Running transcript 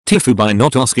TIFU by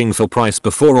not asking for price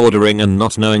before ordering and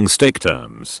not knowing steak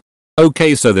terms.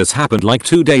 Okay, so this happened like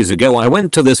 2 days ago. I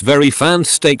went to this very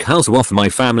fancy steakhouse with my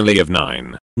family of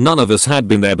 9. None of us had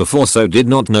been there before, so did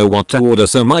not know what to order,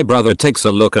 so my brother takes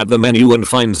a look at the menu and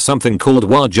finds something called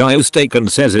Wagyu steak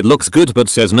and says it looks good but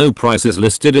says no price is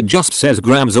listed, it just says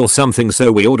grams or something,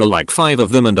 so we order like 5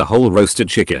 of them and a whole roasted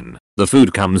chicken. The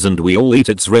food comes and we all eat,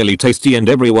 it's really tasty and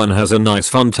everyone has a nice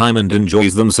fun time and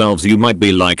enjoys themselves. You might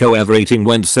be like, oh, everything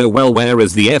went so well, where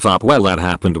is the F up? Well, that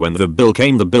happened when the bill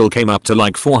came up to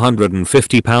like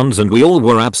 £450 and we all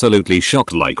were absolutely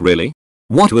shocked, like really?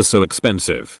 What was so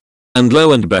expensive? And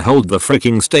lo and behold, the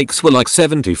freaking steaks were like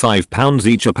 £75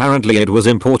 each. Apparently it was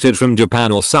imported from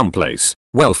Japan or someplace.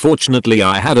 Well, fortunately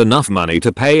I had enough money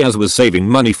to pay as was saving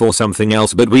money for something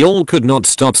else, but we all could not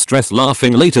stop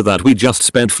laughing later that we just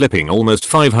spent flipping almost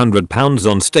 £500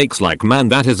 on steaks. Like, man,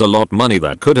 that is a lot of money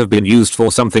that could have been used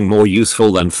for something more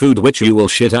useful than food, which you will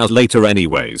shit out later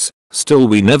anyways. Still,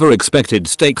 we never expected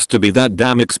steaks to be that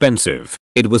damn expensive.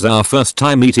 It was our first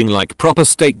time eating like proper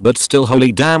steak, but still,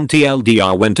 holy damn.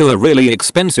 TLDR went to a really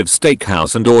expensive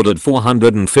steakhouse and ordered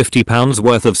 £450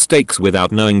 worth of steaks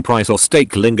without knowing price or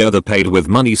steak lingo. The paid with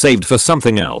money saved for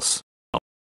something else.